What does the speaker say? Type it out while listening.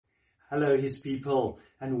Hello, His people,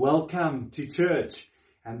 and welcome to church.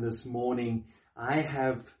 And this morning, I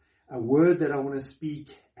have a word that I want to speak,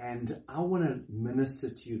 and I want to minister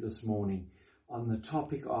to you this morning on the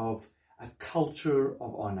topic of a culture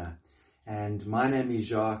of honor. And my name is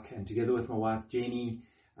Jacques, and together with my wife Jenny,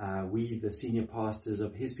 we, the senior pastors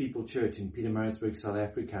of His People Church in Pietermaritzburg, South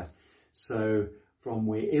Africa. So from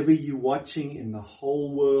wherever you're watching in the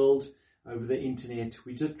whole world over the internet,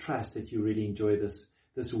 we just trust that you really enjoy this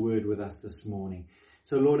word with us this morning.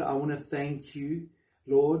 So Lord, I want to thank you,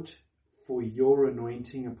 Lord, for your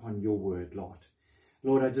anointing upon your word, Lord.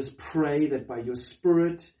 Lord, I just pray that by your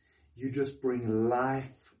Spirit, you just bring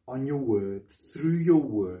life on your word, through your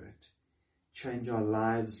word. Change our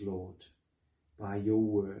lives, Lord, by your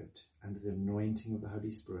word, under the anointing of the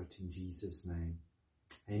Holy Spirit, in Jesus' name.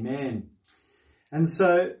 Amen. And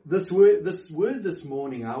so this word this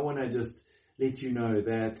morning, I want to just let you know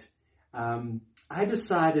that I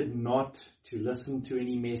decided not to listen to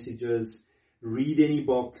any messages, read any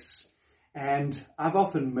books, and I've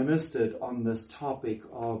often ministered on this topic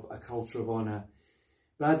of a culture of honor.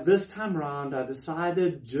 But this time around, I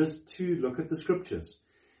decided just to look at the scriptures.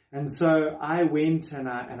 And so I went and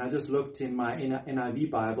I just looked in my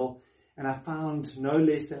NIV Bible, and I found no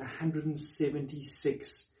less than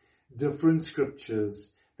 176 different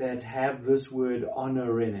scriptures that have this word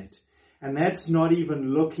honor in it. And that's not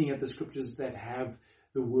even looking at the scriptures that have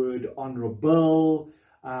the word honorable,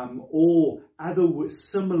 or other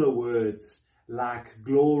similar words like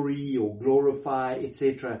glory or glorify,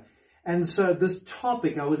 etc. And so this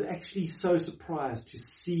topic, I was actually so surprised to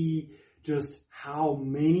see just how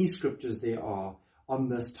many scriptures there are on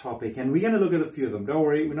this topic. And we're going to look at a few of them. Don't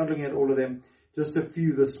worry, we're not looking at all of them, just a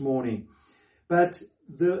few this morning. But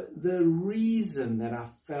the reason that I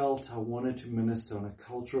felt I wanted to minister on a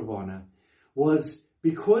culture of honor was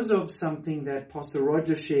because of something that Pastor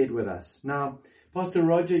Roger shared with us. Now, Pastor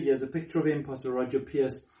Roger, here's a picture of him, Pastor Roger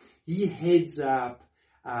Pierce. He heads up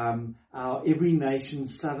our Every Nation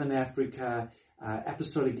Southern Africa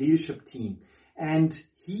apostolic leadership team. And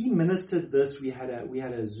he ministered this. We had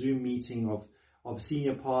a Zoom meeting of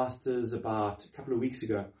senior pastors about a couple of weeks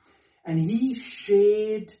ago. And he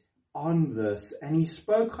shared on this, and he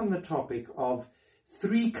spoke on the topic of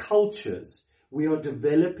 3 cultures we are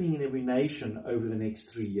developing in Every Nation over the next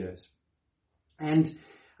 3 years. And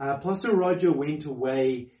Pastor Roger went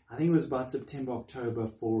away, I think it was about September, October,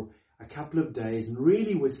 for a couple of days, and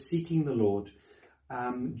really was seeking the Lord,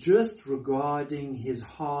 just regarding his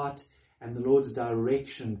heart and the Lord's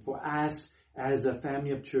direction for us as a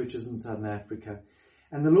family of churches in Southern Africa.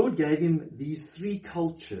 And the Lord gave him these 3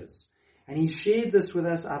 cultures. And he shared this with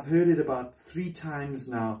us. I've heard it about 3 times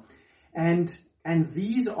now. And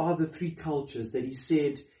these are the 3 cultures that he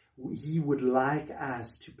said he would like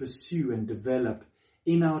us to pursue and develop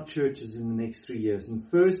in our churches in the next 3 years. And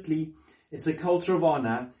firstly, it's a culture of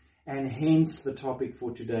honor, and hence the topic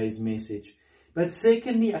for today's message. But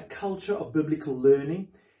secondly, a culture of biblical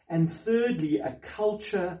learning. And thirdly, a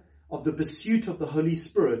culture of the pursuit of the Holy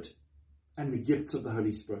Spirit and the gifts of the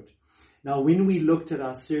Holy Spirit. Now, when we looked at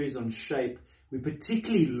our series on Shape, we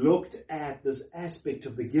particularly looked at this aspect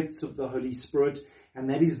of the gifts of the Holy Spirit,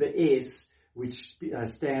 and that is the S, which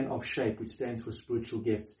of Shape, which stands for spiritual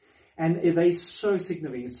gifts. And they're so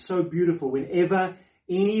significant, it's so beautiful. Whenever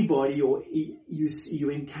anybody or you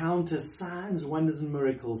encounter signs, wonders, and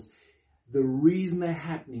miracles, the reason they're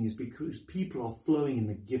happening is because people are flowing in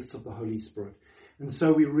the gifts of the Holy Spirit. And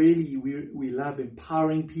so we love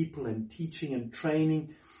empowering people and teaching and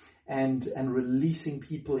training and releasing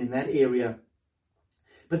people in that area.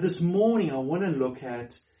 But this morning I want to look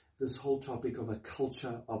at this whole topic of a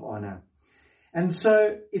culture of honor. And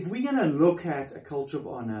so if we're going to look at a culture of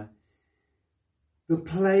honor, the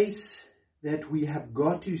place that we have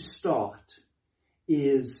got to start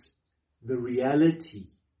is the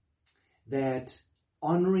reality that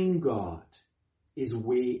honoring God is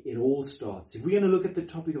where it all starts. If we're going to look at the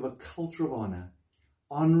topic of a culture of honor,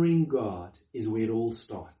 honoring God is where it all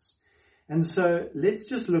starts. And so let's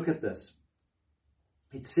just look at this.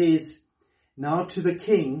 It says, now to the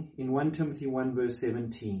King, in 1 Timothy 1 verse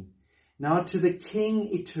 17, now to the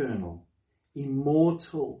King eternal,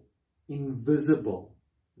 immortal, invisible,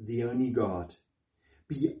 the only God,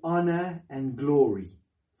 be honor and glory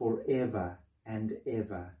forever and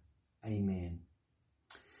ever. Amen.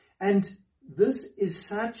 And this is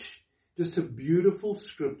such just a beautiful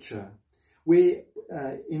scripture where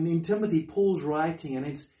in Timothy, Paul's writing, and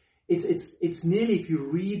it's nearly, if you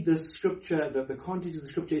read the scripture, the context of the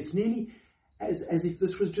scripture, it's nearly as if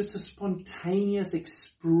this was just a spontaneous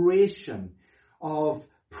expression of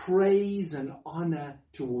praise and honor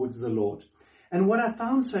towards the Lord. And what I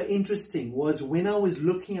found so interesting was when I was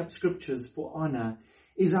looking up scriptures for honor,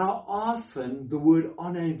 is how often the word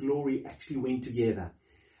honor and glory actually went together.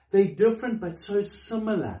 They're different but so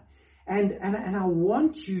similar. And I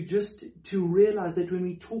want you just to realize that when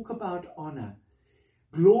we talk about honor,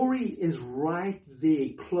 glory is right there,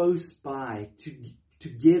 close by,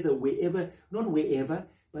 together, wherever, not wherever,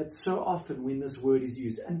 but so often when this word is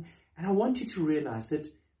used. And I want you to realize that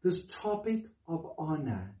this topic of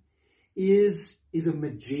honor is a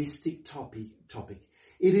majestic topic.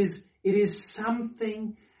 It is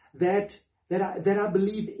something that I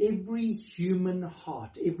believe every human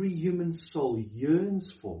heart, every human soul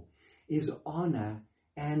yearns for, is honor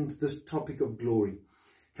and this topic of glory.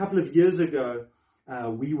 A couple of years ago,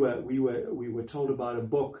 we were told about a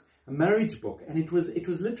book, a marriage book, and it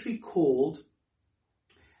was literally called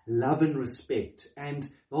Love and Respect. And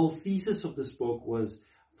the whole thesis of this book was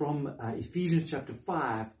from Ephesians chapter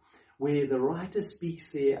 5, where the writer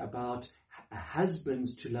speaks there about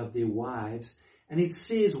husbands to love their wives, and it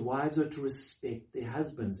says wives are to respect their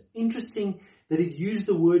husbands. Interesting that it used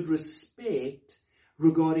the word respect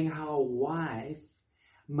regarding how a wife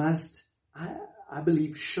must, I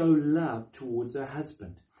believe, show love towards her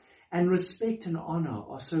husband. And respect and honor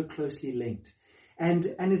are so closely linked. And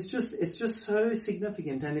it's just so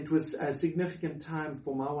significant. And it was a significant time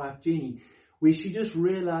for my wife Jenny, where she just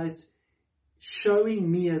realized showing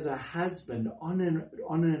me as a husband honor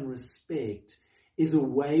and respect is a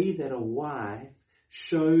way that a wife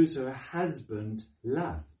shows her husband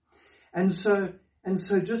love. And so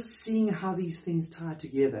just seeing how these things tie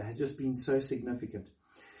together has just been so significant.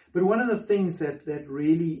 But one of the things that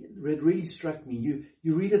really struck me,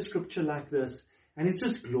 you read a scripture like this, and it's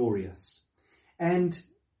just glorious. And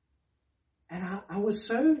I was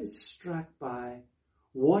so struck by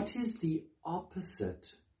what is the opposite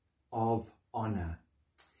of honor.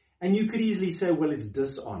 And you could easily say, well, it's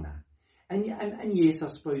dishonor. And yes, I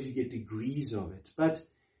suppose you get degrees of it. But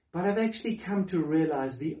I've actually come to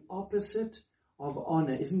realize the opposite of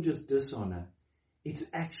honor isn't just dishonor. It's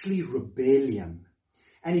actually rebellion.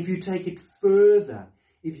 And if you take it further,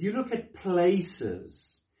 if you look at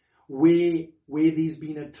places where there's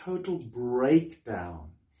been a total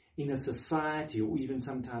breakdown in a society or even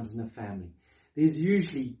sometimes in a family, there's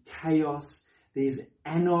usually chaos, there's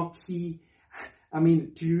anarchy. I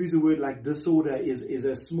mean, to use a word like disorder is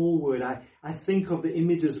a small word. I think of the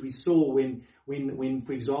images we saw when,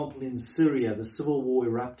 for example, in Syria, the civil war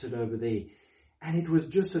erupted over there. And it was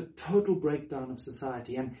just a total breakdown of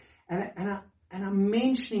society. And I'm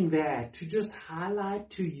mentioning that to just highlight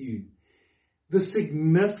to you the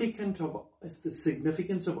significance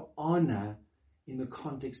of honor in the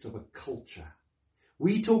context of a culture.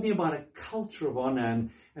 We're talking about a culture of honor,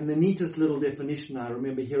 and the neatest little definition I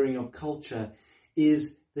remember hearing of culture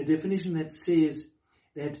is the definition that says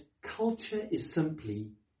that culture is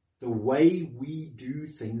simply the way we do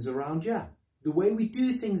things around here. The way we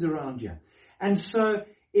do things around here. And so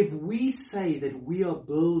if we say that we are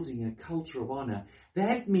building a culture of honor,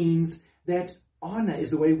 that means that honor is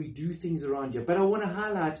the way we do things around here. But I want to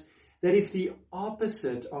highlight that if the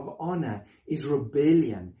opposite of honor is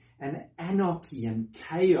rebellion and anarchy and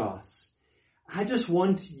chaos, I just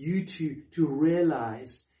want you to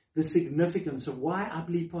realize the significance of why I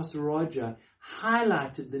believe Pastor Roger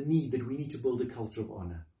highlighted the need that we need to build a culture of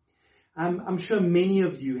honor. I'm sure many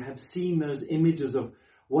of you have seen those images of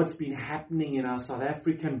what's been happening in our South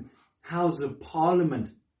African House of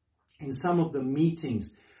Parliament in some of the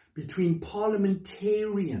meetings between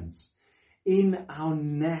parliamentarians in our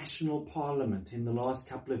national parliament in the last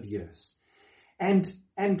couple of years. And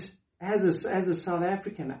as a South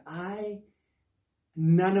African,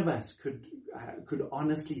 none of us could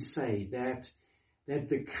honestly say that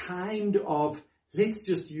the kind of, let's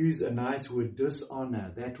just use a nice word,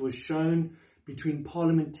 dishonor that was shown between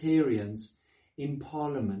parliamentarians in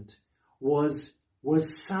Parliament was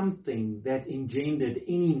something that engendered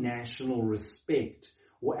any national respect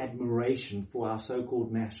or admiration for our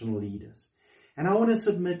so-called national leaders. And I want to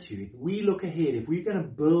submit to you, if we look ahead, if we're going to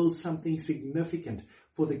build something significant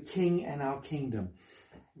for the King and our kingdom,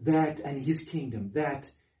 and his kingdom,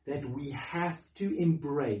 that we have to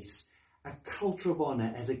embrace a culture of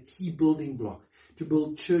honor as a key building block to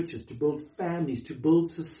build churches, to build families, to build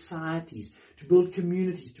societies, to build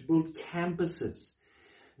communities, to build campuses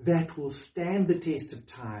that will stand the test of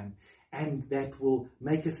time and that will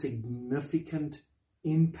make a significant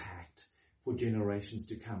impact for generations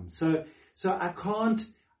to come. So I can't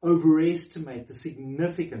overestimate the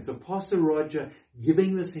significance of Pastor Roger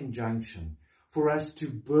giving this injunction for us to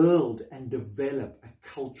build and develop a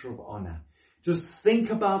culture of honor. Just think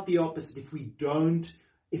about the opposite. If we don't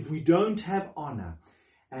if we don't have honor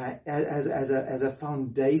as a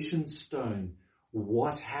foundation stone,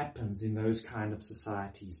 what happens in those kind of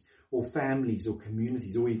societies or families or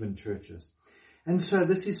communities or even churches? And so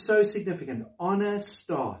this is so significant. Honor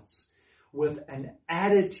starts with an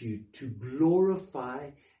attitude to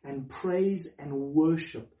glorify and praise and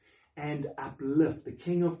worship and uplift the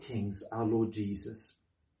King of Kings, our Lord Jesus.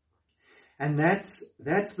 And that's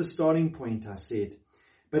the starting point, I said.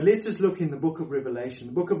 But let's just look in the book of Revelation.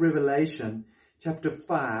 The book of Revelation, chapter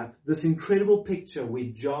 5, this incredible picture where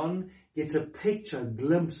John gets a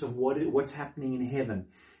glimpse of what's happening in heaven.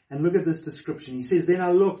 And look at this description. He says, "Then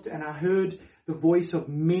I looked and I heard the voice of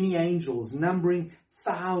many angels, numbering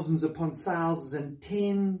thousands upon thousands and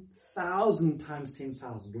 10,000 times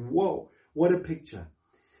 10,000. Whoa, what a picture.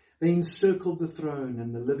 They encircled the throne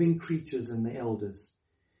and the living creatures and the elders.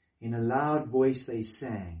 In a loud voice they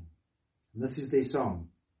sang." And this is their song.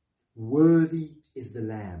 "Worthy is the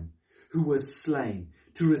Lamb who was slain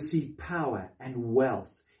to receive power and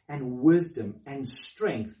wealth and wisdom and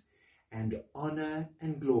strength and honor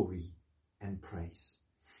and glory and praise."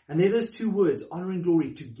 And there those two words, honor and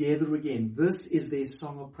glory, together again. This is their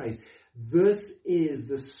song of praise. This is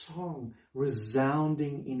the song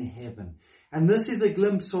resounding in heaven. And this is a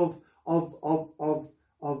glimpse of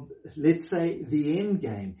let's say, the end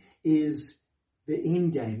game is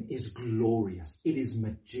glorious. It is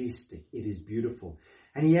majestic. It is beautiful.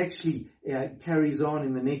 And he actually carries on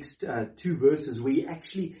in the next two verses where he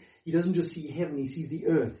doesn't just see heaven, he sees the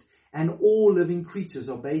earth. And all living creatures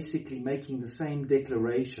are basically making the same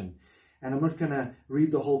declaration. And I'm not going to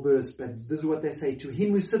read the whole verse, but this is what they say. "To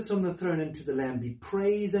him who sits on the throne and to the Lamb be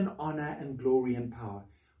praise and honor and glory and power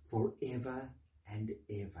forever and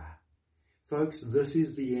ever." Folks, this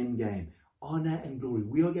is the end game. Honor and glory.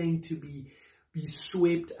 We are going to be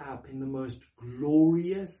swept up in the most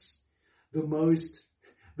glorious, the most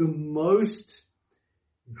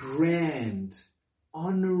grand,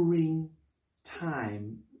 honoring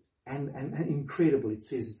time. And incredible, it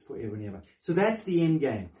says it's forever and ever. So that's the end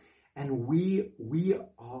game. And we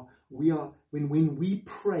are, when we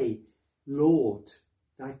pray, "Lord,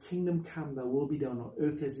 thy kingdom come, thy will be done on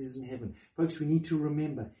earth as it is in heaven." Folks, we need to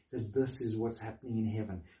remember that this is what's happening in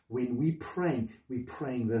heaven. When we're praying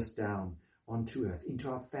this down onto earth, into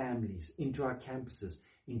our families, into our campuses,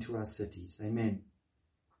 into our cities. Amen.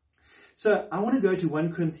 So I want to go to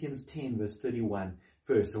 1 Corinthians 10 verse 31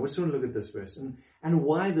 first. I just want to look at this verse and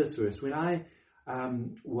why this verse. When I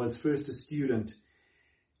was first a student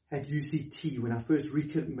at UCT, when I first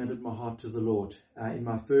recommitted my heart to the Lord in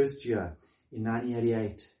my first year in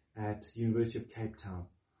 1988 at the University of Cape Town,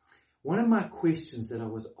 one of my questions that I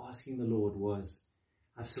was asking the Lord was,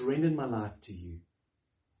 "I've surrendered my life to you.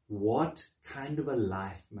 What kind of a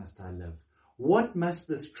life must I live? What must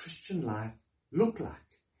this Christian life look like?"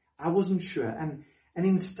 I wasn't sure. And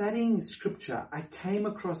in studying scripture, I came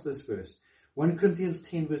across this verse, 1 Corinthians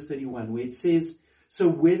 10 verse 31, where it says, "So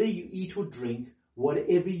whether you eat or drink,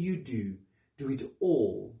 whatever you do, do it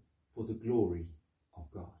all for the glory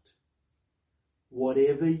of God."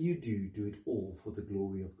 Whatever you do, do it all for the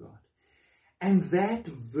glory of God. And that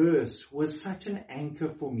verse was such an anchor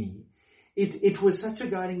for me. It was such a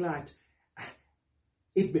guiding light.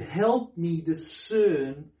 It helped me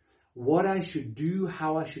discern what I should do,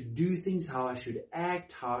 how I should do things, how I should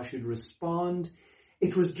act, how I should respond.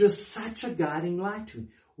 It was just such a guiding light to me.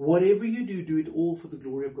 Whatever you do, do it all for the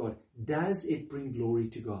glory of God. Does it bring glory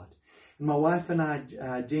to God? And my wife and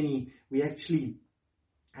I, Jenny, we actually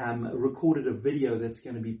recorded a video that's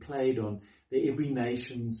going to be played on the Every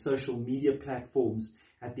Nation social media platforms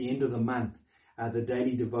at the end of the month, the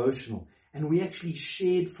daily devotional. And we actually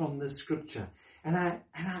shared from this scripture. And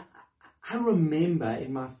I remember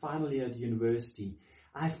in my final year at university,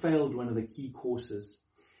 I failed one of the key courses.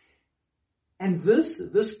 And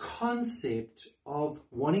this concept of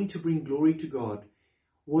wanting to bring glory to God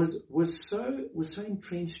was so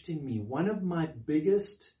entrenched in me. One of my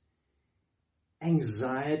biggest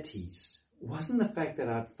anxieties wasn't the fact that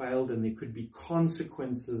I'd failed and there could be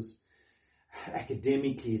consequences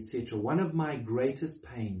academically, etc. One of my greatest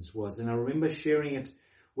pains was, and I remember sharing it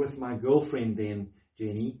with my girlfriend then,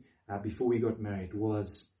 Jenny, before we got married,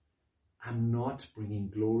 was I'm not bringing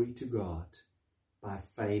glory to God by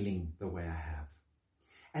failing the way I have.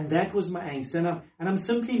 And that was my angst. And I'm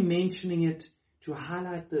simply mentioning it to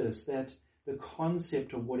highlight this, that the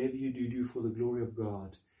concept of whatever you do for the glory of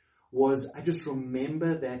God was, I just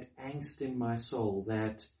remember that angst in my soul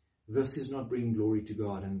that this is not bringing glory to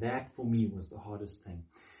God. And that for me was the hardest thing.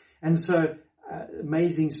 And so,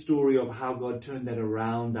 amazing story of how God turned that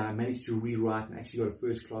around. I managed to rewrite and actually got a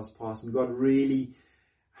first class pass, and God really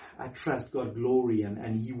I trust God glory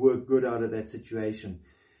and he worked good out of that situation.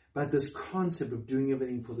 But this concept of doing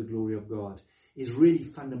everything for the glory of God is really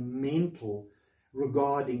fundamental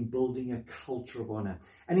regarding building a culture of honor.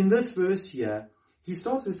 And in this verse here, he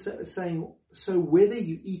starts with saying, so whether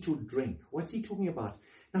you eat or drink, what's he talking about?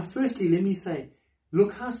 Now, firstly, let me say,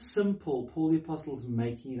 look how simple Paul the Apostle is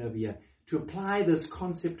making it over here to apply this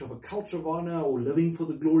concept of a culture of honor or living for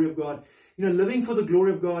the glory of God. You know, living for the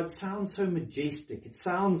glory of God sounds so majestic. It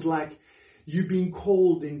sounds like you've been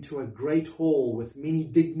called into a great hall with many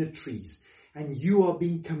dignitaries and you are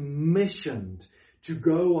being commissioned to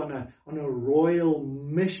go on a royal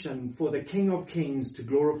mission for the King of Kings to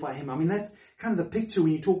glorify him. I mean, that's kind of the picture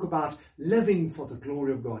when you talk about living for the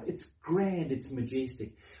glory of God. It's grand, it's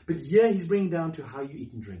majestic. But here he's bringing down to how you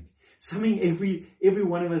eat and drink. Something every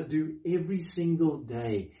one of us do every single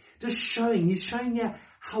day. He's showing you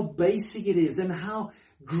how basic it is and how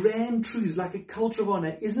grand truths like a culture of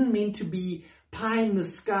honor isn't meant to be pie in the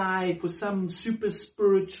sky for some super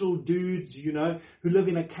spiritual dudes, you know, who live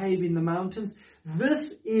in a cave in the mountains.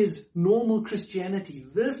 This is normal Christianity.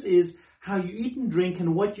 This is how you eat and drink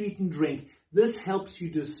and what you eat and drink. This helps you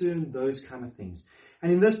discern those kind of things.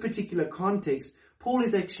 And in this particular context, Paul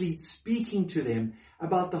is actually speaking to them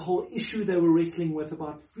about the whole issue they were wrestling with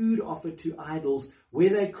about food offered to idols, where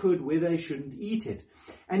they could, where they shouldn't eat it.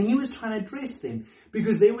 And he was trying to address them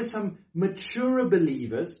because there were some mature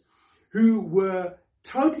believers who were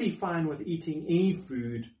totally fine with eating any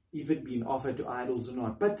food, if it been offered to idols or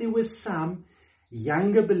not. But there were some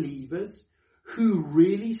younger believers who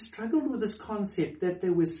really struggled with this concept that they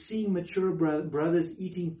were seeing mature brothers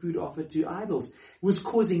eating food offered to idols. It was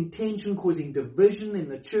causing tension, causing division in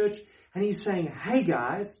the church. And he's saying, hey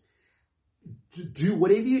guys, do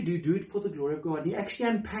whatever you do it for the glory of God. And he actually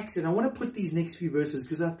unpacks it. I want to put these next few verses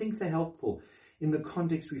because I think they're helpful in the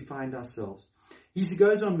context we find ourselves. He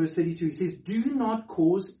goes on, verse 32, he says, do not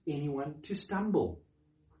cause anyone to stumble,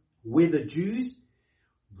 whether Jews,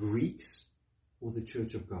 Greeks, or the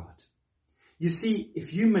church of God. You see,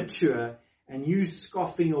 if you mature and you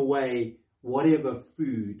scoffing away whatever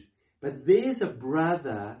food, but there's a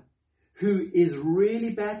brother who is really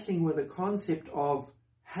battling with the concept of,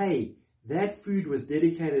 hey, that food was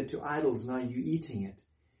dedicated to idols, now you eating it.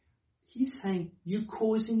 He's saying, you're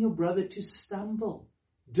causing your brother to stumble.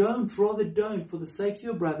 Rather don't, for the sake of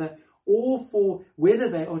your brother, or for whether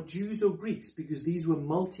they are Jews or Greeks, because these were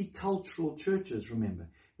multicultural churches, remember.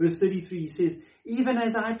 Verse 33, he says, even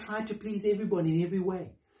as I try to please everybody in every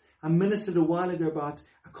way. I ministered a while ago about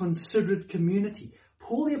a considerate community.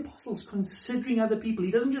 Paul the Apostle is considering other people.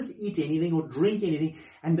 He doesn't just eat anything or drink anything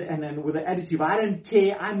and with the attitude, I don't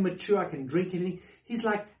care, I'm mature, I can drink anything. He's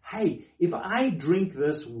like, hey, if I drink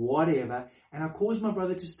this, whatever, and I cause my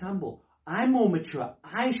brother to stumble, I'm more mature.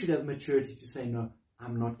 I should have maturity to say, no,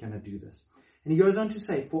 I'm not going to do this. And he goes on to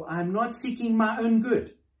say, for I'm not seeking my own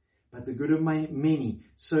good, but the good of my many,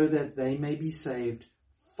 so that they may be saved.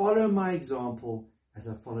 Follow my example as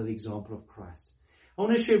I follow the example of Christ. I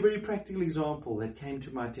want to share a very practical example that came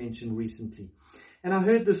to my attention recently. And I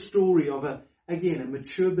heard the story of a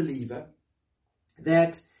mature believer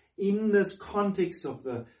that in this context of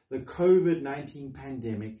the COVID-19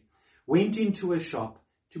 pandemic went into a shop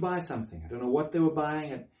to buy something. I don't know what they were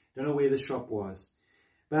buying. I don't know where the shop was.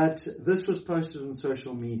 But this was posted on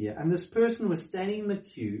social media. And this person was standing in the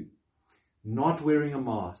queue, not wearing a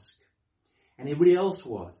mask. And everybody else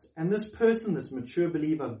was. And this person, this mature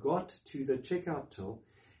believer, got to the checkout till.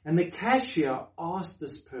 And the cashier asked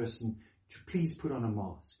this person to please put on a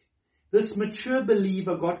mask. This mature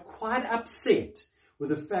believer got quite upset with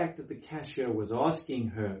the fact that the cashier was asking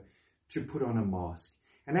her to put on a mask.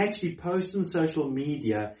 And actually posted on social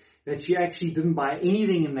media that she actually didn't buy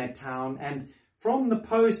anything in that town. And from the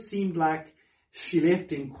post seemed like she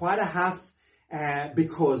left in quite a huff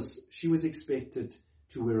because she was expected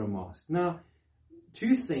to wear a mask. Now,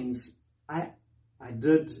 two things. I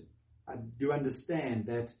do understand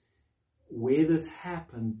that where this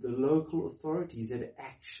happened, the local authorities had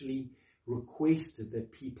actually requested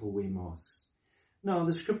that people wear masks. Now,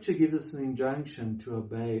 the scripture gives us an injunction to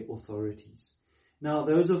obey authorities. Now,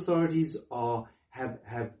 those authorities have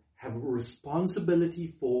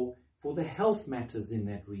responsibility for the health matters in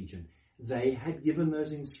that region. They had given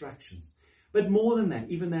those instructions. But more than that,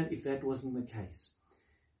 even that, if that wasn't the case,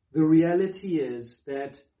 the reality is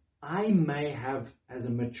that I may have, as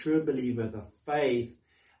a mature believer, the faith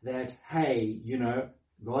that, hey,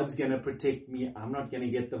 God's going to protect me. I'm not going to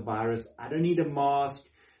get the virus. I don't need a mask.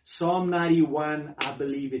 Psalm 91, I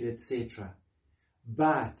believe it, etc.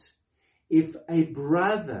 But if a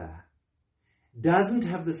brother doesn't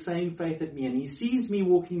have the same faith as me, and he sees me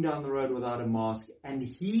walking down the road without a mask, and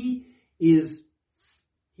he is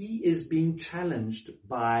being challenged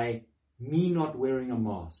by me not wearing a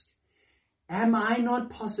mask, am I not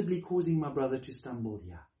possibly causing my brother to stumble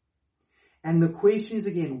here? And the question is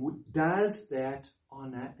again, does that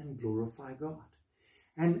honor and glorify God?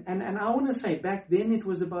 And I want to say, back then it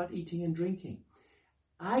was about eating and drinking.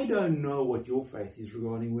 I don't know what your faith is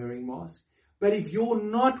regarding wearing masks, but if you're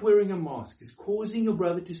not wearing a mask, it's causing your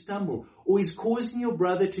brother to stumble, or is causing your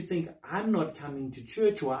brother to think, I'm not coming to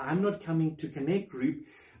church, or I'm not coming to Connect Group,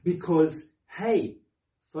 because, hey,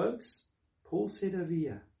 folks, Paul said over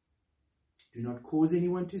here, do not cause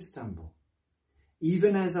anyone to stumble,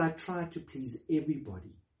 even as I try to please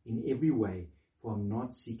everybody in every way, for I'm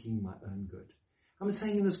not seeking my own good. I'm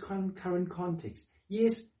saying in this current context,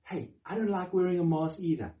 yes, hey, I don't like wearing a mask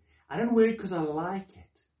either. I don't wear it because I like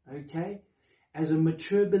it, okay? As a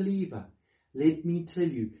mature believer, let me tell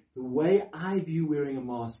you, the way I view wearing a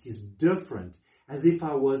mask is different, as if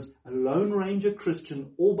I was a Lone Ranger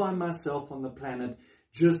Christian all by myself on the planet,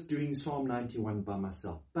 just doing Psalm 91 by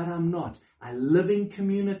myself. But I'm not. I live in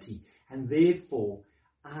community, and therefore,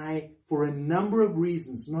 for a number of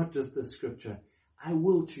reasons, not just the scripture, I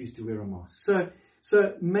will choose to wear a mask.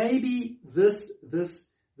 So maybe this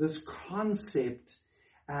concept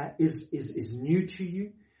is new to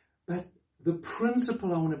you, but the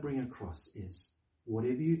principle I want to bring across is,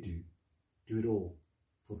 whatever you do, do it all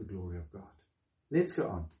for the glory of God. Let's go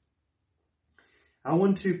on. I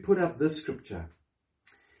want to put up this scripture.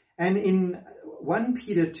 And in 1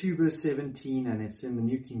 Peter 2 verse 17, and it's in the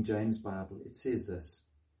New King James Bible, it says this: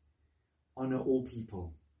 honor all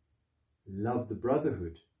people, love the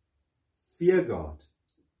brotherhood, fear God,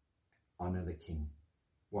 honor the king.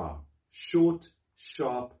 Wow. Short,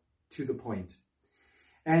 sharp, to the point.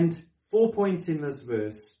 And 4 points in this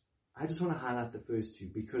verse. I just want to highlight the first two,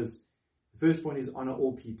 because the first point is honor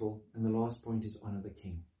all people, and the last point is honor the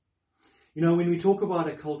king. You know, when we talk about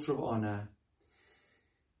a culture of honor,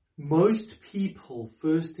 most people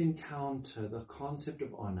first encounter the concept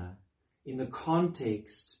of honor in the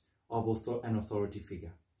context of an authority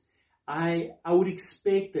figure. I would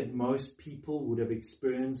expect that most people would have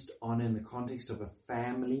experienced honor in the context of a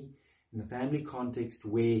family, in the family context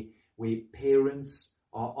where parents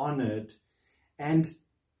are honored. And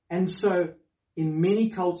so in many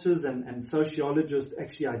cultures, and sociologists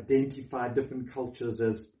actually identify different cultures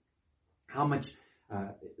as how much,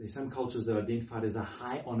 there's some cultures that are identified as a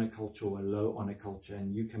high honor culture or a low honor culture,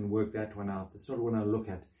 and you can work that one out. That's not what I look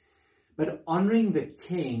at. But honoring the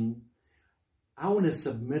king, I want to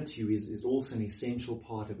submit to you, is also an essential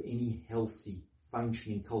part of any healthy,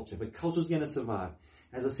 functioning culture. But culture is going to survive.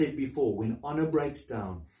 As I said before, when honor breaks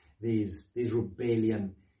down, there's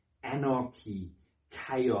rebellion, anarchy,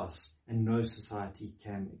 chaos, and no society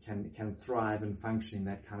can thrive and function in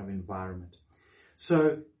that kind of environment.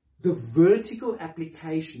 So the vertical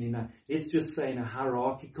application let's just say in a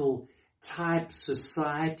hierarchical type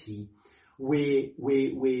society, where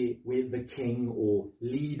the king or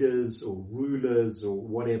leaders or rulers or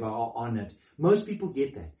whatever are honored, most people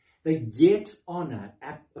get that. They get honor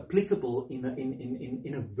applicable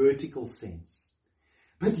in a vertical sense.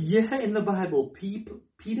 But here in the Bible,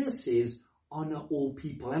 Peter says, honor all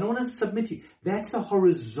people. And I want to submit to you, that's a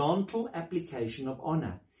horizontal application of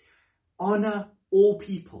honor. Honor all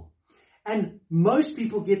people. And most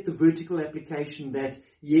people get the vertical application that,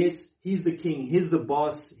 yes, he's the king, he's the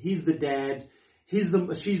boss, he's the dad, she's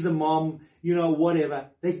the mom,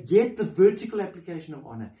 whatever. They get the vertical application of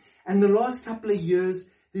honor. And the last couple of years,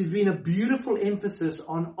 there's been a beautiful emphasis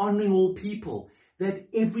on honoring all people, that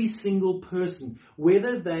every single person,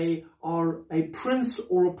 whether they are a prince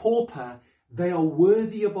or a pauper, they are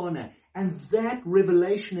worthy of honor. And that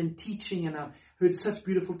revelation and teaching, and I've heard such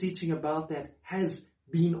beautiful teaching about that, has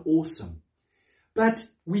been awesome. But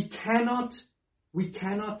we cannot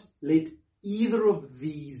let either of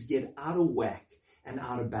these get out of whack and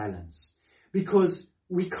out of balance. Because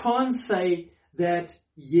we can't say that,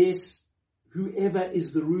 yes, whoever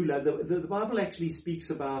is the ruler, the Bible actually speaks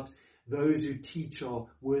about those who teach are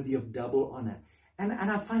worthy of double honor. And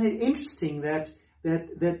I find it interesting that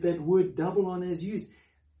word double honor is used.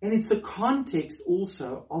 And it's the context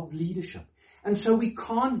also of leadership. And so we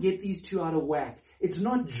can't get these two out of whack. It's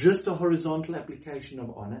not just a horizontal application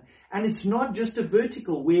of honor, and it's not just a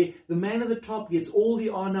vertical where the man at the top gets all the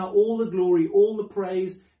honor, all the glory, all the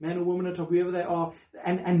praise, man or woman at the top, whoever they are,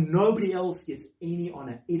 and nobody else gets any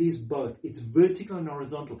honor. It is both. It's vertical and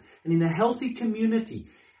horizontal. And in a healthy community,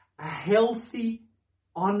 a healthy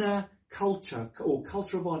honor culture or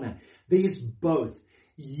culture of honor, there's both.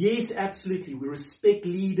 Yes, absolutely. We respect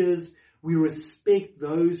leaders. We respect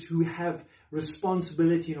those who have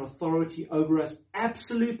responsibility and authority over us,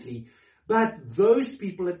 absolutely. But those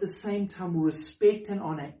people at the same time respect and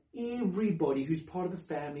honor everybody who's part of the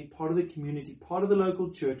family, part of the community, part of the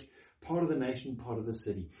local church, part of the nation, part of the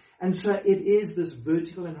city. And so it is this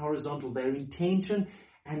vertical and horizontal. They're in tension,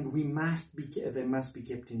 and they must be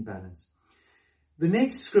kept in balance. The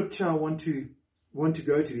next scripture I want to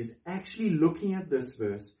go to is actually looking at this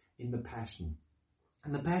verse in the Passion.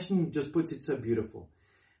 And the Passion just puts it so beautiful.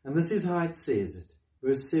 And this is how it says it.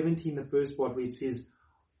 Verse 17, the first part where it says,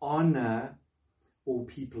 honor all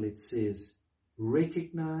people, it says,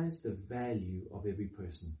 recognize the value of every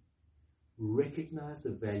person. Recognize the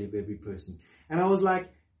value of every person. And I was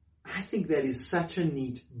like, I think that is such a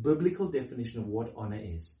neat biblical definition of what honor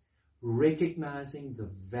is. Recognizing the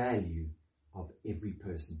value of every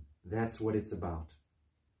person. That's what it's about.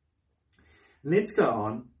 Let's go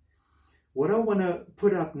on. What I want to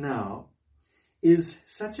put up now is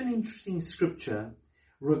such an interesting scripture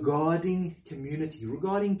regarding community,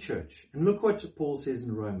 regarding church. And look what Paul says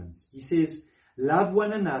in Romans. He says, love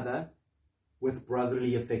one another with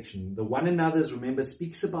brotherly affection. The one another's, remember,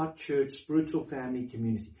 speaks about church, spiritual family,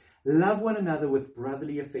 community. Love one another with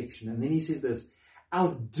brotherly affection. And then he says this,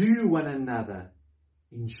 outdo one another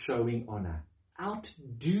in showing honor.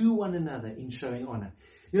 Outdo one another in showing honor.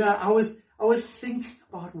 You know, I was thinking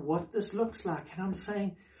about what this looks like, and I'm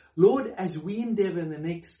saying, Lord, as we endeavor in the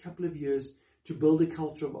next couple of years to build a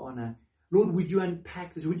culture of honor, Lord, would you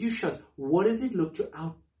unpack this? Would you show us what does it look to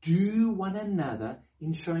outdo one another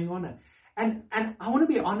in showing honor? And I want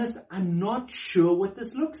to be honest, I'm not sure what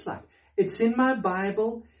this looks like. It's in my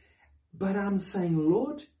Bible, but I'm saying,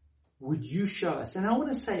 Lord, would you show us? And I want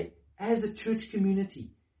to say, as a church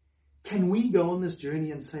community, can we go on this journey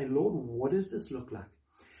and say, Lord, what does this look like?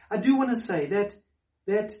 I do want to say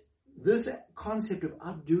that this concept of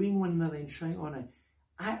outdoing one another and showing honor,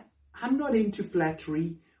 I'm not into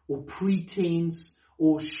flattery or pretense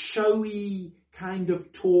or showy kind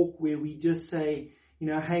of talk where we just say, you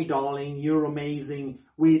know, hey darling, you're amazing,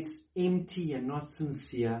 where it's empty and not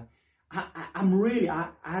sincere.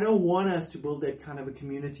 I don't want us to build that kind of a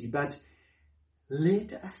community, but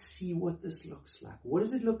let us see what this looks like. What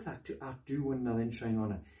does it look like to outdo one another in showing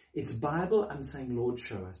honor? It's Bible. I'm saying, Lord,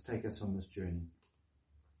 show us. Take us on this journey.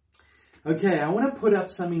 Okay, I want to put up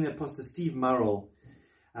something that Pastor Steve Murrell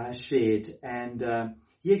shared. And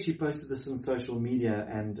he actually posted this on social media,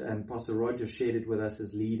 and Pastor Roger shared it with us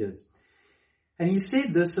as leaders. And he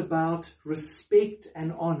said this about respect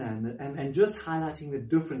and honor, and just highlighting the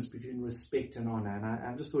difference between respect and honor. And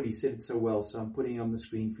I just thought he said it so well, so I'm putting it on the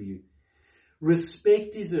screen for you.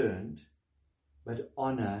 Respect is earned, but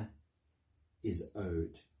honor is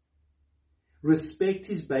owed.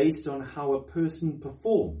 Respect is based on how a person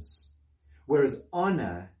performs, whereas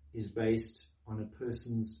honor is based on a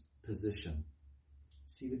person's position.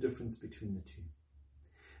 See the difference between the two?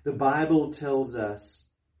 The Bible tells us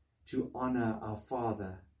to honor our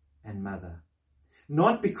father and mother,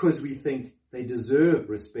 not because we think they deserve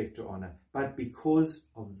respect or honor, but because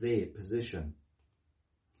of their position.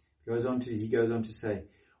 He goes on to say,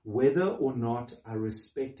 whether or not I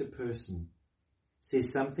respect a person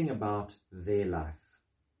says something about their life,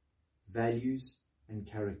 values, and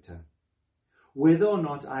character. Whether or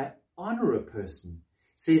not I honor a person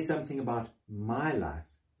says something about my life,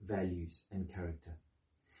 values, and character.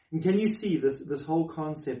 And can you see this whole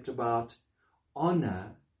concept about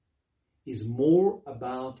honor is more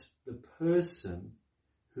about the person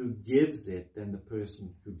who gives it than the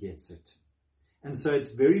person who gets it. And so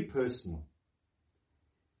it's very personal.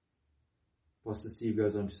 Pastor Steve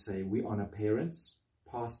goes on to say, we honor parents,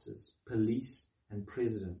 pastors, police, and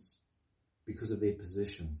presidents because of their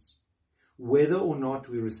positions. Whether or not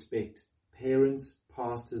we respect parents,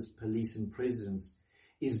 pastors, police, and presidents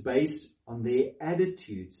is based on their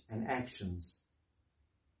attitudes and actions.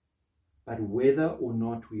 But whether or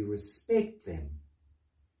not we respect them,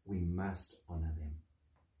 we must honor them.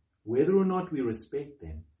 Whether or not we respect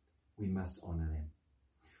them, we must honor them.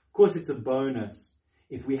 Of course, it's a bonus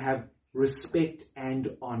if we have respect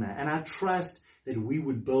and honor. And I trust that we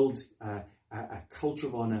would build a culture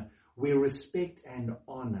of honor where respect and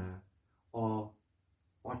honor are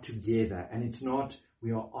together. And it's not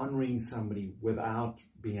we are honoring somebody without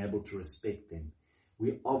being able to respect them.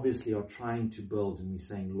 We obviously are trying to build, and we're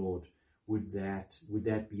saying, Lord, would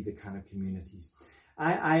that be the kind of communities?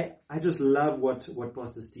 I just love what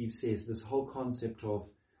Pastor Steve says, this whole concept of,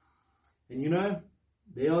 and you know,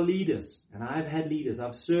 there are leaders, and I've had leaders.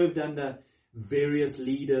 I've served under various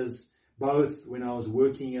leaders, both when I was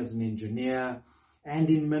working as an engineer and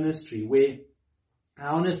in ministry, where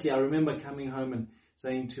I remember coming home and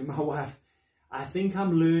saying to my wife, I think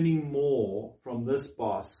I'm learning more from this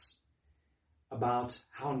boss about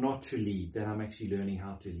how not to lead than I'm actually learning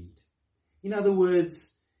how to lead. In other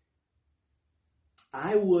words,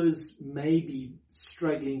 I was maybe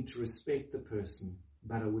struggling to respect the person,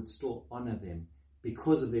 but I would still honor them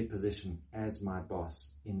because of their position as my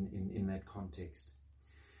boss in that context.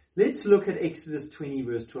 Let's look at Exodus 20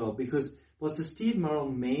 verse 12, because Pastor Steve Murrell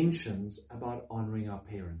mentions about honoring our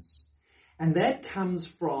parents. And that comes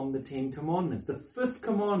from the 10 commandments. The 5th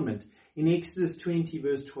commandment in Exodus 20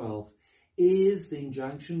 verse 12 is the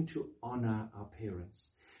injunction to honor our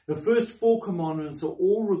parents. The first 4 commandments are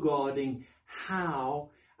all regarding how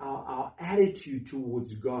our attitude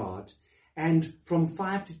towards God. And from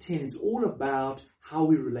 5 to 10, it's all about how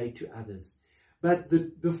we relate to others. But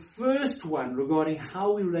the first one regarding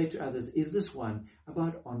how we relate to others is this one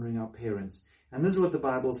about honoring our parents. And this is what the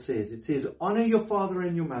Bible says. It says, honor your father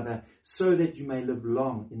and your mother so that you may live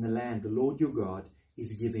long in the land the Lord your God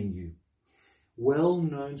is giving you.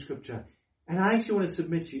 Well-known scripture. And I actually want to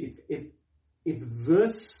submit to you, if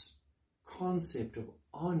this concept of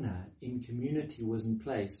honor in community was in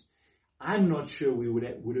place, I'm not sure we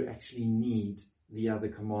would actually need the other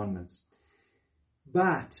commandments.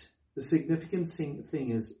 But the significant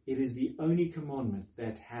thing is, it is the only commandment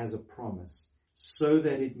that has a promise, so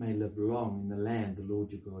that it may live long in the land the Lord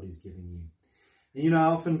your God is giving you. And I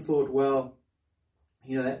often thought, well,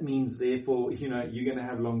 that means therefore, you're going to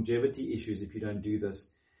have longevity issues if you don't do this.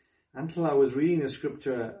 Until I was reading the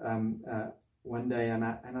scripture one day, and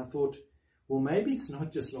I thought, well, maybe it's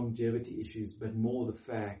not just longevity issues, but more the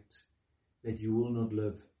fact that you will not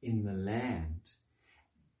live in the land.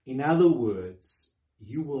 In other words,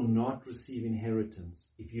 you will not receive inheritance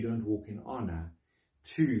if you don't walk in honor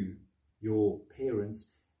to your parents.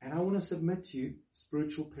 And I want to submit to you,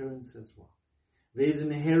 spiritual parents as well. There's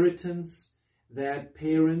an inheritance that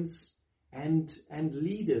parents and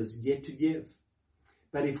leaders get to give.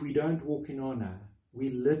 But if we don't walk in honor, we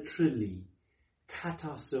literally cut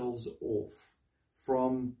ourselves off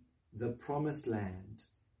from the promised land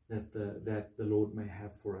that the Lord may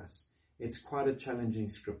have for us. It's quite a challenging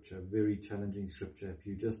scripture, very challenging scripture if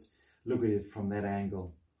you just look at it from that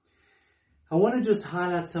angle. I want to just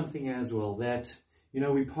highlight something as well, that,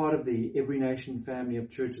 we're part of the Every Nation family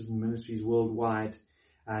of churches and ministries worldwide,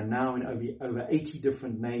 now in over 80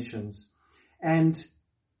 different nations. And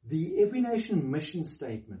the Every Nation mission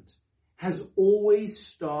statement has always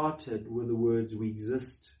started with the words, we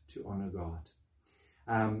exist to honor God.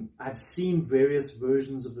 I've seen various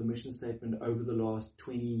versions of the mission statement over the last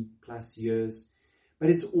 20 plus years, but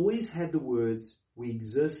it's always had the words, we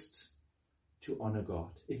exist to honor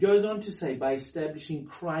God. It goes on to say, by establishing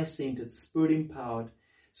Christ-centered, Spirit-empowered,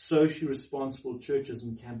 socially responsible churches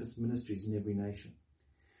and campus ministries in every nation.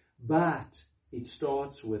 But it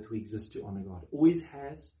starts with, we exist to honor God. Always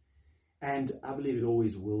has, and I believe it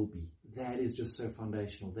always will be. That is just so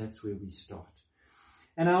foundational. That's where we start.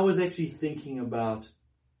 And I was actually thinking about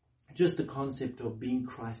just the concept of being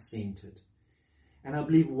Christ-centered. And I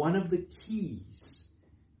believe one of the keys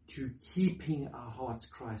to keeping our hearts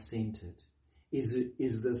Christ-centered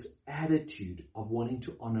is this attitude of wanting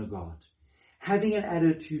to honor God. Having an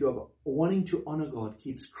attitude of wanting to honor God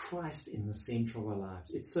keeps Christ in the center of our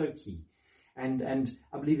lives. It's so key. And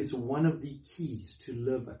I believe it's one of the keys to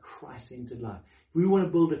live a Christ-centered life. If we want to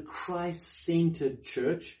build a Christ-centered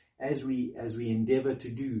church, as we endeavor to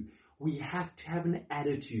do, we have to have an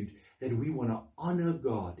attitude that we want to honor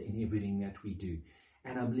God in everything that we do.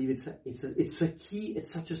 And I believe it's a key.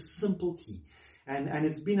 It's such a simple key. And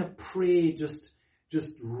it's been a prayer just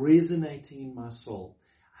resonating in my soul.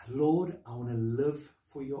 Lord, I want to live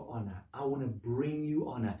for your honor. I want to bring you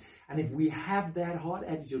honor. And if we have that heart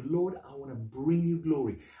attitude, Lord, I want to bring you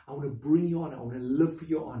glory. I want to bring you honor. I want to live for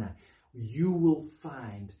your honor. You will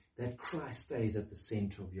find that Christ stays at the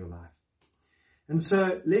center of your life. And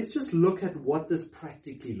so let's just look at what this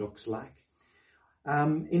practically looks like.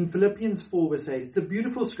 In Philippians 4 verse 8, it's a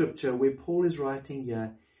beautiful scripture where Paul is writing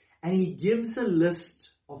here, and he gives a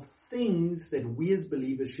list of things that we as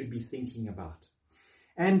believers should be thinking about.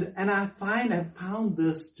 And I've found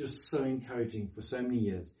this just so encouraging for so many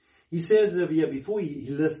years. He says over here, before he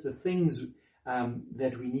lists the things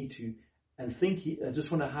that we need to and think, I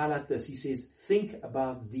just want to highlight this. He says, think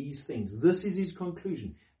about these things. This is his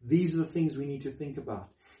conclusion. These are the things we need to think about.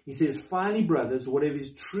 He says, finally, brothers, whatever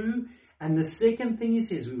is true. And the second thing he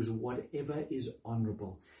says is whatever is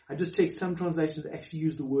honorable. I just checked, some translations actually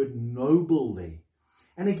use the word noble there.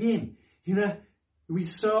 And again, we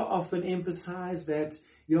so often emphasize that,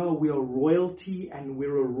 we are royalty and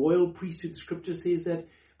we're a royal priesthood. Scripture says that.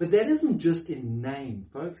 But that isn't just in name,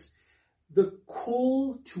 folks. the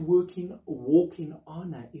call to walk in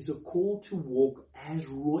honor is a call to walk as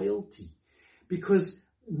royalty, because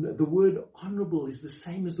the word honorable is the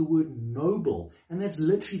same as the word noble, and that's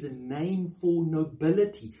literally the name for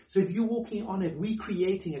nobility. So if you're walking in honor, if we're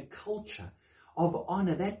creating a culture of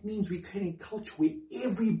honor, that means we're creating a culture where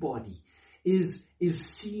everybody is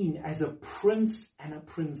seen as a prince and a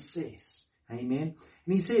princess. Amen.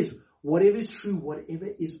 And he says, whatever is true, whatever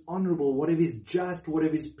is honorable, whatever is just,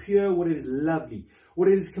 whatever is pure, whatever is lovely,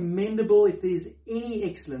 whatever is commendable, if there's any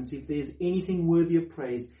excellence, if there's anything worthy of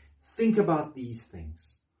praise, think about these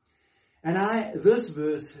things. And this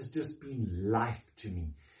verse has just been life to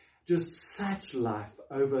me. Just such life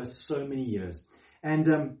over so many years.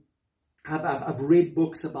 And I've read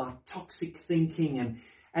books about toxic thinking,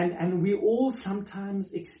 and we all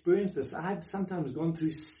sometimes experience this. I've sometimes gone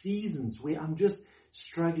through seasons where I'm just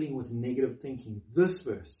struggling with negative thinking. This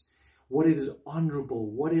verse, whatever is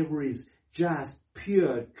honorable, whatever is just,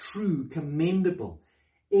 pure, true, commendable,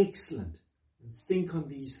 excellent. Think on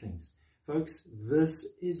these things. Folks, this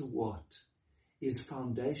is what is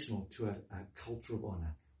foundational to a culture of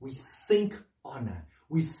honor. We think honor.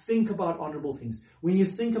 We think about honorable things. When you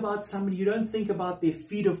think about somebody, you don't think about their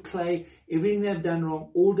feet of clay, everything they've done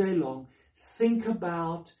wrong all day long. Think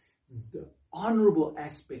about the honorable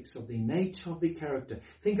aspects of their nature, of their character.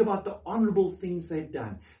 Think about the honorable things they've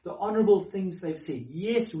done, the honorable things they've said.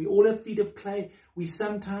 Yes, we all have feet of clay. We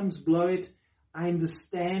sometimes blow it. I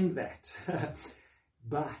understand that.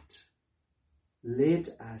 But let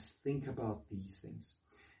us think about these things.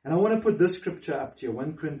 And I want to put this scripture up to you,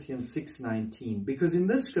 1 Corinthians 6:19, because in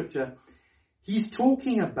this scripture, he's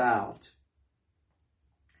talking about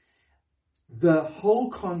the whole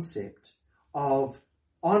concept of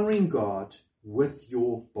honoring God with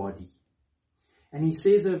your body. And he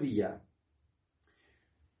says over here,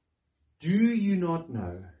 do you not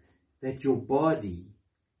know that your body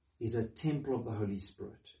is a temple of the Holy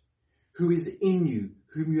Spirit, who is in you,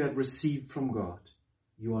 whom you have received from God?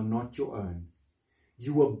 You are not your own.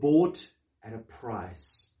 You were bought at a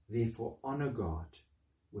price. Therefore, honor God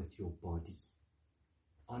with your body.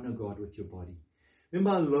 Honor God with your body.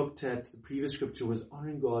 Remember, I looked at the previous scripture was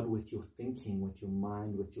honoring God with your thinking, with your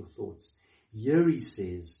mind, with your thoughts. Here he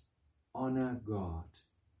says, honor God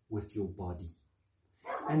with your body.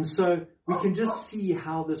 And so we can just see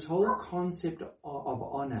how this whole concept of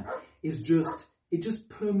honor is it just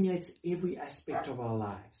permeates every aspect of our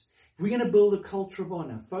lives. If we're going to build a culture of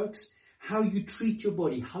honor, folks, how you treat your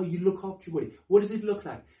body, how you look after your body, what does it look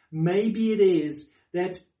like? Maybe it is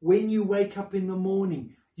that when you wake up in the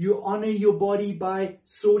morning, you honor your body by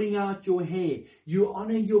sorting out your hair. You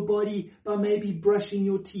honor your body by maybe brushing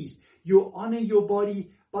your teeth. You honor your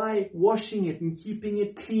body by washing it and keeping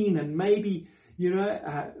it clean and maybe,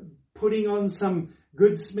 putting on some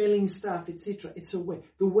good smelling stuff, etc. It's a way,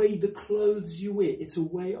 the clothes you wear, it's a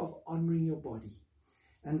way of honoring your body.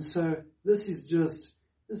 And so this is just,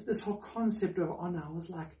 this whole concept of honor, I was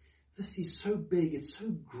like, this is so big, it's so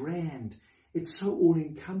grand, it's so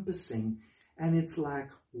all-encompassing, and it's like,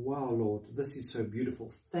 wow, Lord, this is so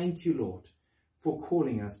beautiful. Thank you, Lord, for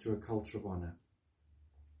calling us to a culture of honor.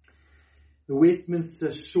 The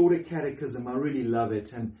Westminster Shorter Catechism, I really love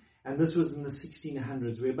it, and this was in the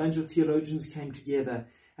 1600s, where a bunch of theologians came together,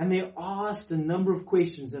 and they asked a number of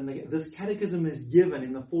questions, and this catechism is given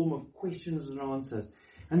in the form of questions and answers.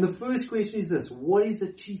 And the first question is this: what is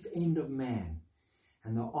the chief end of man?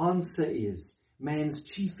 And the answer is, man's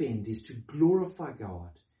chief end is to glorify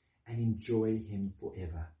God and enjoy Him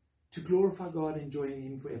forever. To glorify God and enjoy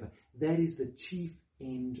Him forever. That is the chief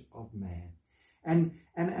end of man. And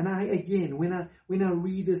I, again, when I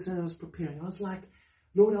read this and I was preparing, I was like,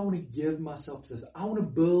 Lord, I want to give myself to this. I want to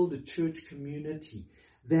build a church community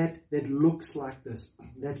that looks like this,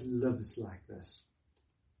 that lives like this.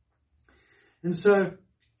 And so,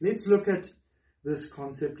 let's look at this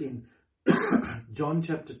concept in John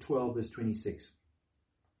chapter 12, verse 26.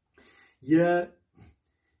 Here,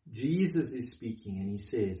 Jesus is speaking and he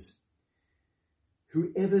says,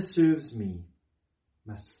 whoever serves me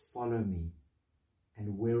must follow me,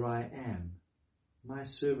 and where I am, my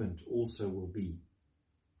servant also will be.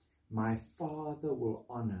 My Father will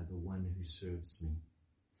honor the one who serves me.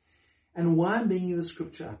 And why I'm bringing the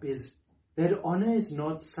scripture up is that honor is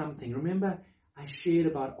not something. Remember, I shared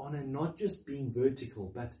about honor not just being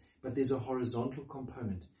vertical, but there's a horizontal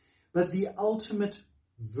component. But the ultimate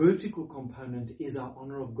vertical component is our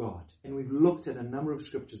honor of God. And we've looked at a number of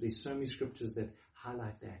scriptures. There's so many scriptures that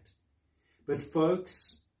highlight that. But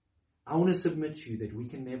folks, I want to submit to you that we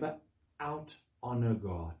can never out-honor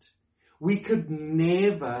God. We could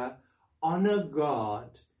never honor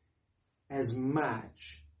God as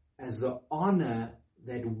much as the honor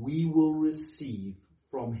that we will receive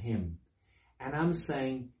from him. And I'm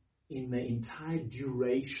saying in the entire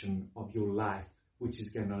duration of your life, which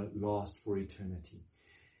is going to last for eternity.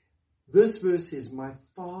 This verse says, my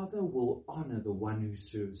Father will honor the one who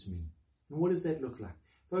serves me. And what does that look like?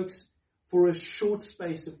 Folks, for a short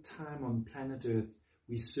space of time on planet Earth,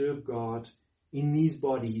 we serve God in these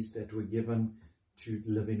bodies that were given to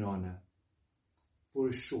live in honor.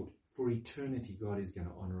 For eternity, God is going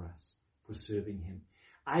to honor us for serving him.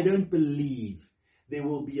 I don't believe there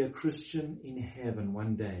will be a Christian in heaven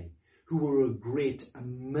one day who will regret a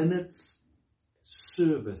minute's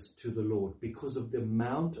service to the Lord because of the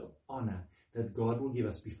amount of honor that God will give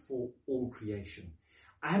us before all creation.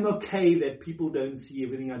 I'm okay that people don't see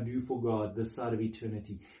everything I do for God this side of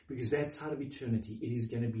eternity, because that side of eternity, it is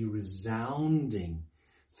going to be resounding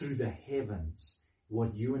through the heavens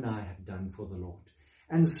what you and I have done for the Lord.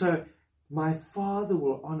 And so my Father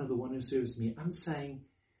will honor the one who serves me. I'm saying,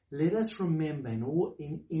 let us remember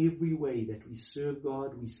in every way that we serve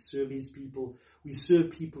God, we serve his people, we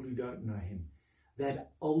serve people who don't know him,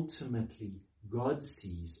 that ultimately God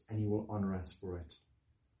sees and he will honor us for it.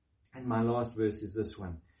 And my last verse is this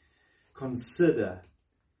one. Consider,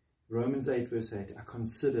 Romans 8 verse 8, I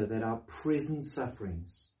consider that our present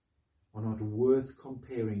sufferings are not worth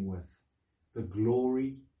comparing with the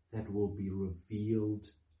glory that will be revealed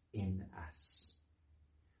in us.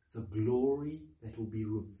 The glory that will be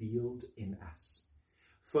revealed in us.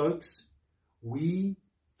 Folks, we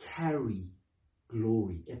carry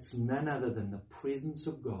glory. It's none other than the presence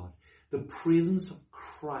of God, the presence of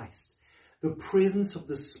Christ, the presence of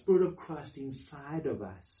the Spirit of Christ inside of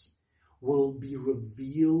us will be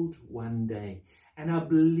revealed one day. And I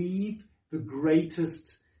believe the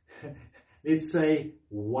greatest, let's say,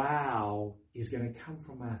 wow, is going to come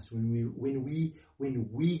from us when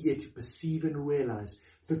we get to perceive and realize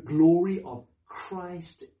the glory of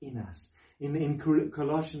Christ in us. In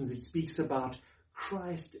Colossians, it speaks about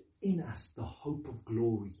Christ in us, the hope of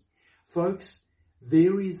glory. Folks,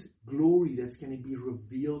 there is glory that's going to be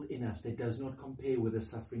revealed in us that does not compare with the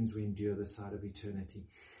sufferings we endure this side of eternity.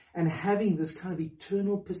 And having this kind of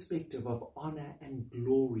eternal perspective of honor and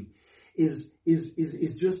glory is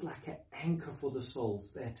just like an anchor for the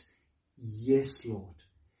souls that, yes, Lord,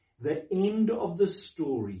 the end of the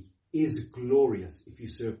story is glorious if you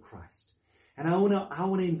serve Christ. And I want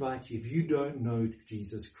to invite you, if you don't know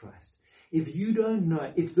Jesus Christ, if you don't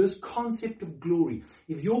know, if this concept of glory,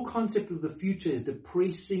 if your concept of the future is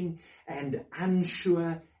depressing and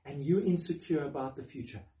unsure and you're insecure about the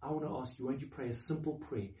future, I want to ask you, won't you pray a simple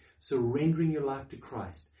prayer, surrendering your life to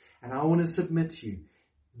Christ? And I want to submit to you,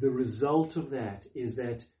 the result of that is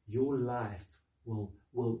that your life will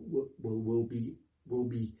be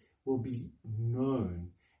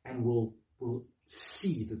known and will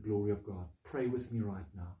see the glory of God. Pray with me right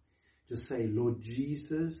now. Just say, Lord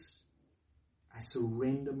Jesus, I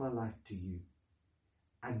surrender my life to you.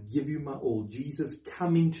 I give you my all. Jesus,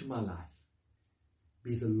 come into my life.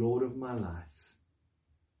 Be the Lord of my life.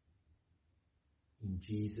 In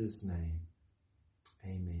Jesus' name,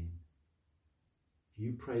 amen. If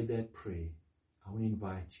you prayed that prayer, I want to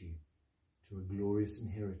invite you to a glorious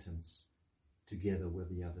inheritance together with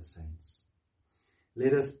the other saints.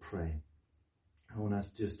 Let us pray. I want us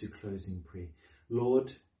just to close in prayer.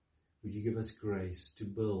 Lord, would you give us grace to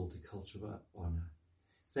build a culture of honor?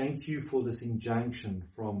 Thank you for this injunction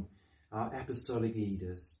from our apostolic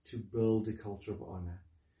leaders to build a culture of honor.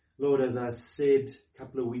 Lord, as I said a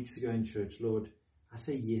couple of weeks ago in church, Lord, I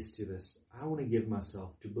say yes to this. I want to give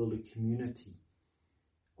myself to build a community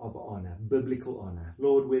of honor, biblical honor.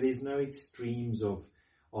 Lord, where there's no extremes of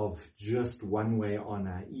just one way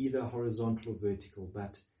honor, either horizontal or vertical,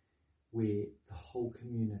 but where the whole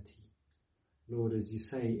community, Lord, as you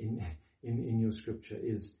say in your scripture,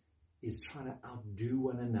 is trying to outdo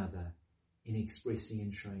one another in expressing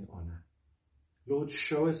and showing honor. Lord,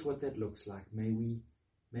 show us what that looks like. May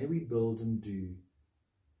we build and do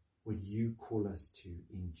what you call us to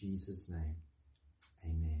in Jesus' name.